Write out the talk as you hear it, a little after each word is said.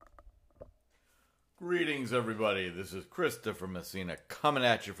Greetings, everybody. This is Christopher Messina coming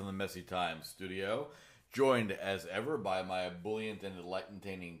at you from the Messy Times studio, joined as ever by my ebullient and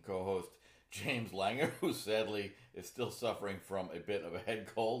enlightening co-host James Langer, who sadly is still suffering from a bit of a head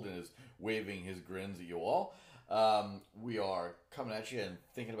cold and is waving his grins at you all. We are coming at you and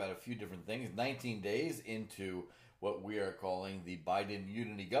thinking about a few different things. 19 days into what we are calling the Biden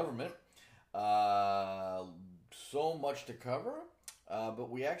unity government. So much to cover. But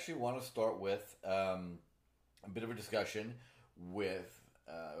we actually want to start with a bit of a discussion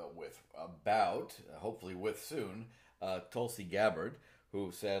hopefully with soon, Tulsi Gabbard,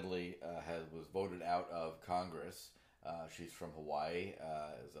 who sadly was voted out of Congress. She's from Hawaii,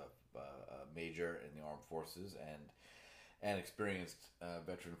 is a major in the armed forces and experienced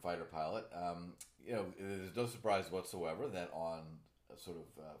veteran fighter pilot. There's no surprise whatsoever that on sort of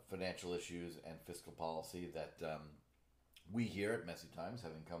financial issues and fiscal policy that we here at Messy Times,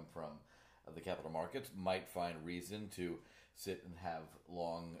 having come from the capital markets, might find reason to sit and have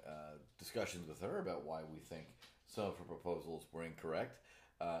long discussions with her about why we think some of her proposals were incorrect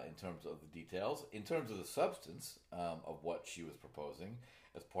in terms of the details. In terms of the substance of what she was proposing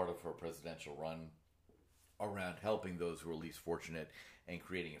as part of her presidential run around helping those who are least fortunate and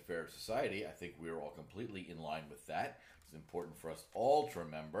creating a fairer society, I think we're all completely in line with that. It's important for us all to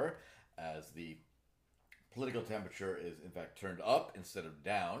remember as the political temperature is, in fact, turned up instead of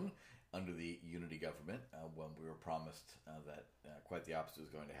down under the unity government when we were promised that quite the opposite was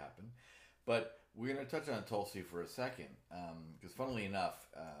going to happen. But we're going to touch on Tulsi for a second, because funnily enough,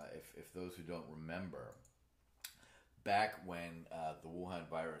 if those who don't remember, back when the Wuhan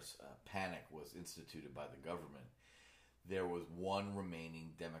virus panic was instituted by the government, there was one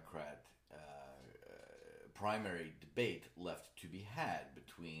remaining Democrat primary debate left to be had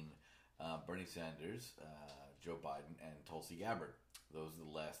between Bernie Sanders, Joe Biden, and Tulsi Gabbard. Those are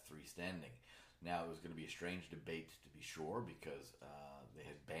the last three standing. Now, it was going to be a strange debate, to be sure, because they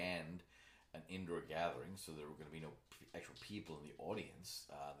had banned an indoor gathering, so there were going to be no actual people in the audience.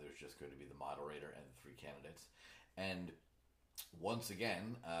 There's just going to be the moderator and the three candidates. And once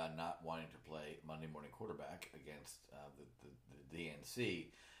again, not wanting to play Monday morning quarterback against the DNC,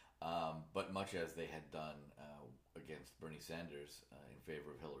 but much as they had done against Bernie Sanders in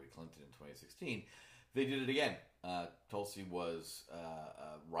favor of Hillary Clinton in 2016, they did it again. Tulsi was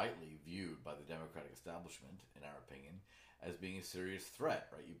rightly viewed by the Democratic establishment, in our opinion, as being a serious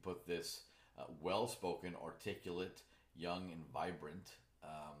threat. Right? You put this well-spoken, articulate, young, and vibrant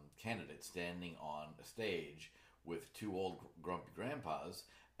candidate standing on a stage with two old grumpy grandpas,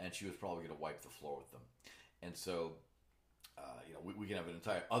 and she was probably going to wipe the floor with them. And so, we can have an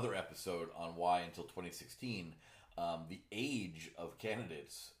entire other episode on why until 2016 the age of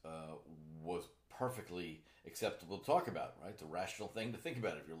candidates was perfectly acceptable to talk about, right? It's a rational thing to think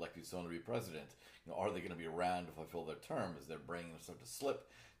about if you're electing someone to be president. Are they going to be around to fulfill their term? Is their brain going to start to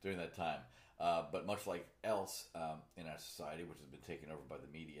slip during that time? But much like else in our society, which has been taken over by the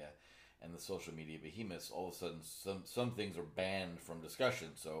media and the social media behemoths, all of a sudden some things are banned from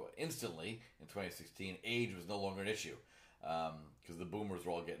discussion. So instantly, in 2016, age was no longer an issue because the boomers are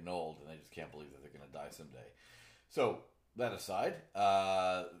all getting old and they just can't believe that they're going to die someday. So that aside,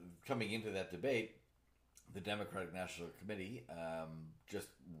 coming into that debate, the Democratic National Committee just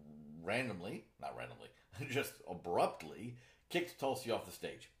just abruptly kicked Tulsi off the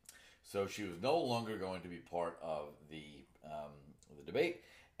stage. So she was no longer going to be part of the debate,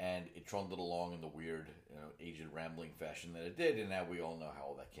 and it trundled along in the weird, aged rambling fashion that it did, and now we all know how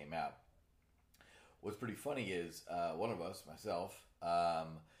all that came out. What's pretty funny is one of us, myself,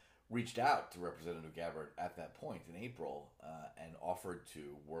 reached out to Representative Gabbard at that point in April and offered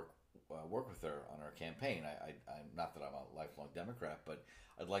to work with her on her campaign. I'm not that I'm a lifelong Democrat, but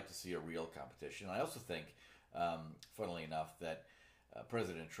I'd like to see a real competition. I also think, funnily enough, that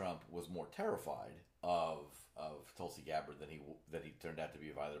President Trump was more terrified of Tulsi Gabbard than he turned out to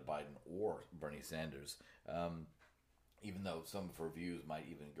be of either Biden or Bernie Sanders. Even though some of her views might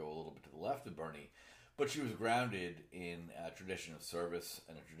even go a little bit to the left of Bernie, but she was grounded in a tradition of service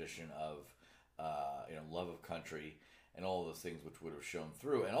and a tradition of love of country and all of those things which would have shown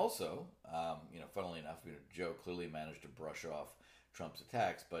through. And also, funnily enough, Joe clearly managed to brush off Trump's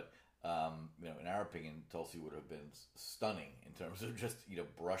attacks, but in our opinion, Tulsi would have been stunning in terms of just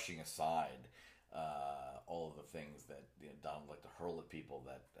brushing aside all of the things that Donald liked to hurl at people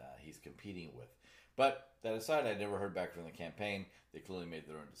that he's competing with. But that aside, I never heard back from the campaign. They clearly made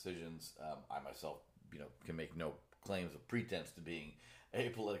their own decisions. I myself, can make no claims of pretense to being a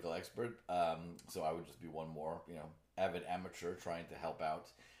political expert. So I would just be one more, avid amateur trying to help out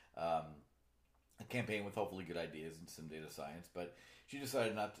a campaign with hopefully good ideas and some data science. But she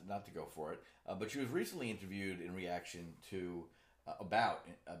decided not to go for it. But she was recently interviewed in reaction to about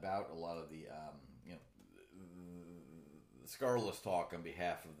a lot of the scurrilous talk on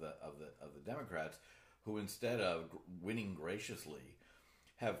behalf of the Democrats, who instead of winning graciously,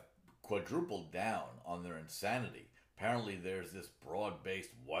 have quadrupled down on their insanity. Apparently, there's this broad-based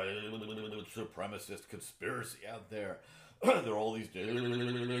white supremacist conspiracy out there. There are all these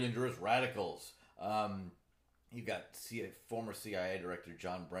dangerous radicals. You've got former CIA Director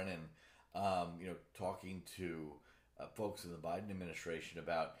John Brennan, talking to folks in the Biden administration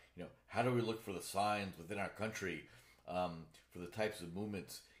about, how do we look for the signs within our country for the types of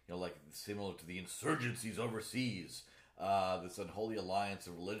movements, like similar to the insurgencies overseas, this unholy alliance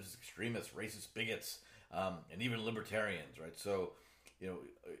of religious extremists, racist bigots, and even libertarians, right? So,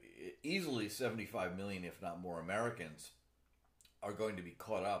 easily 75 million, if not more, Americans are going to be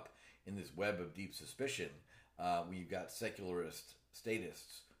caught up in this web of deep suspicion. We've got secularist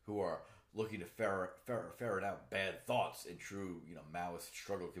statists who are looking to ferret out bad thoughts in true, Maoist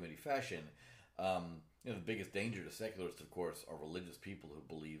struggle committee fashion. The biggest danger to secularists, of course, are religious people who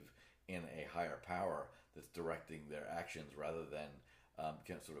believe in a higher power that's directing their actions, rather than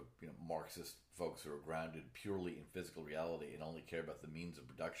Marxist folks who are grounded purely in physical reality and only care about the means of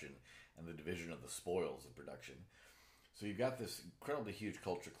production and the division of the spoils of production. So you've got this incredibly huge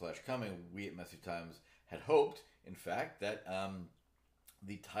culture clash coming. We at Messy Times had hoped, in fact, that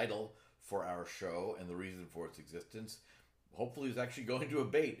the title for our show and the reason for its existence hopefully is actually going to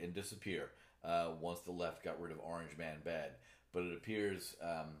abate and disappear once the left got rid of Orange Man Bad. But it appears,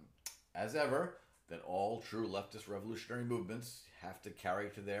 as ever, that all true leftist revolutionary movements have to carry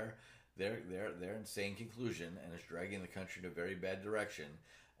to their insane conclusion, and is dragging the country in a very bad direction.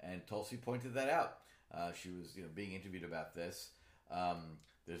 And Tulsi pointed that out. She was being interviewed about this.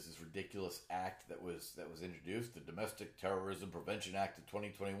 There's this ridiculous act that was introduced, the Domestic Terrorism Prevention Act of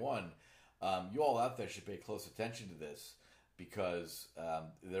 2021. You all out there should pay close attention to this, because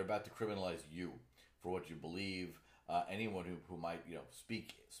they're about to criminalize you for what you believe. Anyone who might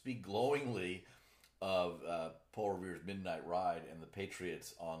speak glowingly of Paul Revere's Midnight Ride and the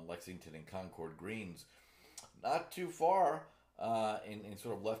Patriots on Lexington and Concord Greens, not too far in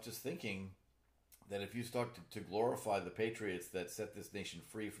sort of leftist thinking, that if you start to glorify the Patriots that set this nation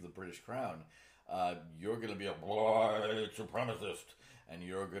free from the British Crown, you're going to be a white supremacist, and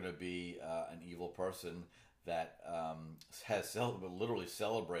you're going to be an evil person that literally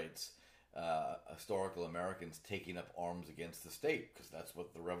celebrates historical Americans taking up arms against the state, because that's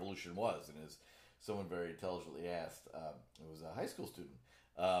what the revolution was. And as someone very intelligently asked, it was a high school student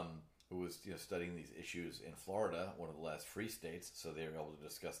who was studying these issues in Florida, one of the last free states, so they were able to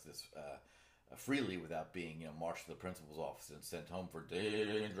discuss this freely without being marched to the principal's office and sent home for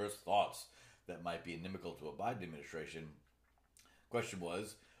dangerous thoughts that might be inimical to a Biden administration. Question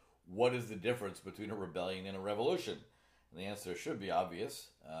was, what is the difference between a rebellion and a revolution? And the answer should be obvious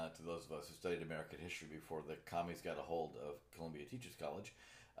to those of us who studied American history before the commies got a hold of Columbia Teachers College.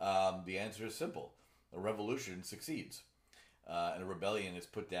 The answer is simple. A revolution succeeds, and a rebellion is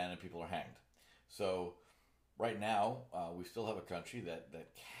put down and people are hanged. So right now, we still have a country that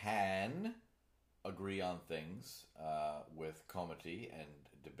can agree on things with comity and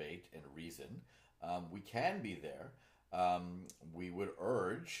debate and reason. We can be there. We would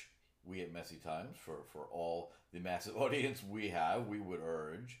urge, we at Messy Times, for all the massive audience we have, we would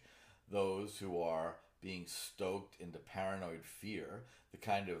urge those who are being stoked into paranoid fear, the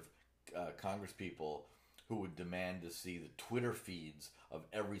kind of congresspeople who would demand to see the Twitter feeds of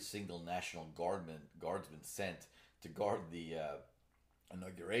every single National Guardsman sent to guard the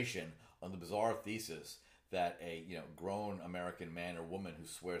inauguration, on the bizarre thesis that a grown American man or woman who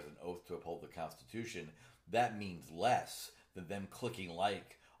swears an oath to uphold the Constitution, that means less than them clicking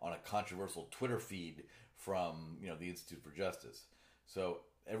like on a controversial Twitter feed from the Institute for Justice. So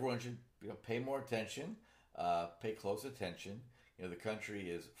everyone should pay more attention, pay close attention. The country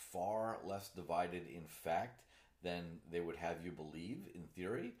is far less divided in fact than they would have you believe in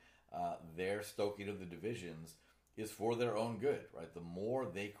theory. Their stoking of the divisions is for their own good, right? The more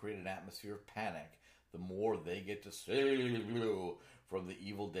they create an atmosphere of panic, the more they get to save you from the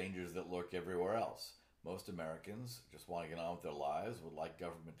evil dangers that lurk everywhere else. Most Americans just want to get on with their lives, would like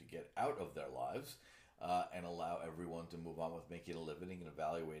government to get out of their lives, and allow everyone to move on with making a living and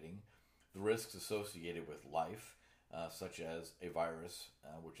evaluating the risks associated with life, such as a virus,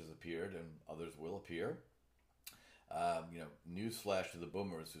 which has appeared and others will appear. Newsflash to the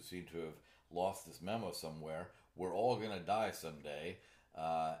boomers who seem to have lost this memo somewhere. We're all going to die someday,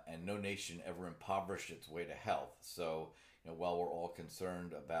 and no nation ever impoverished its way to health. So, while we're all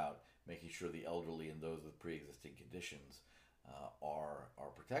concerned about making sure the elderly and those with pre-existing conditions are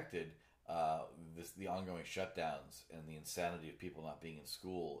protected, the ongoing shutdowns and the insanity of people not being in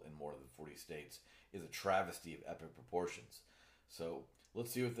school in more than 40 states is a travesty of epic proportions. So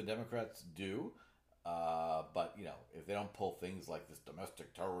let's see what the Democrats do. But, if they don't pull things like this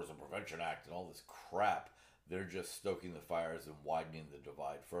Domestic Terrorism Prevention Act and all this crap, they're just stoking the fires and widening the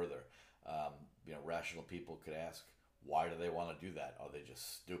divide further. Rational people could ask, why do they want to do that? Are they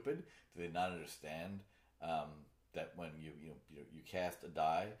just stupid? Do they not understand that when you cast a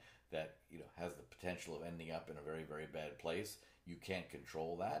die that has the potential of ending up in a very, very bad place, you can't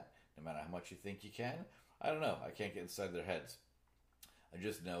control that, no matter how much you think you can? I don't know. I can't get inside their heads. I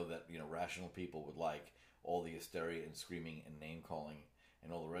just know that rational people would like all the hysteria and screaming and name calling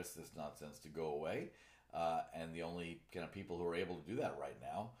and all the rest of this nonsense to go away. And the only kind of people who are able to do that right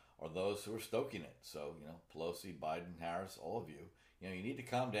now are those who are stoking it. So Pelosi, Biden, Harris, all of you, you need to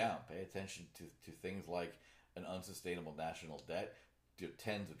calm down. Pay attention to things like an unsustainable national debt, to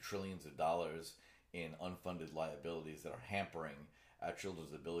tens of trillions of dollars in unfunded liabilities that are hampering our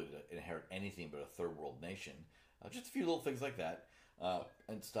children's ability to inherit anything but a third world nation. Just a few little things like that.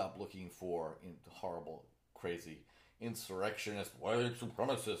 And stop looking for horrible, crazy, insurrectionist, white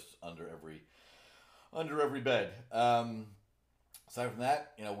supremacists under every bed. Aside from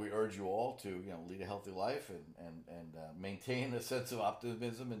that, we urge you all to lead a healthy life and maintain a sense of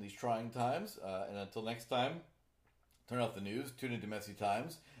optimism in these trying times. And until next time, turn off the news, tune into Messy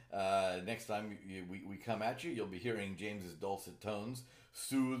Times. Next time we come at you, you'll be hearing James's dulcet tones,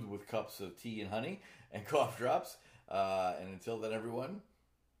 soothed with cups of tea and honey and cough drops. And until then, everyone,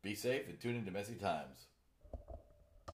 be safe and tune into Messy Times.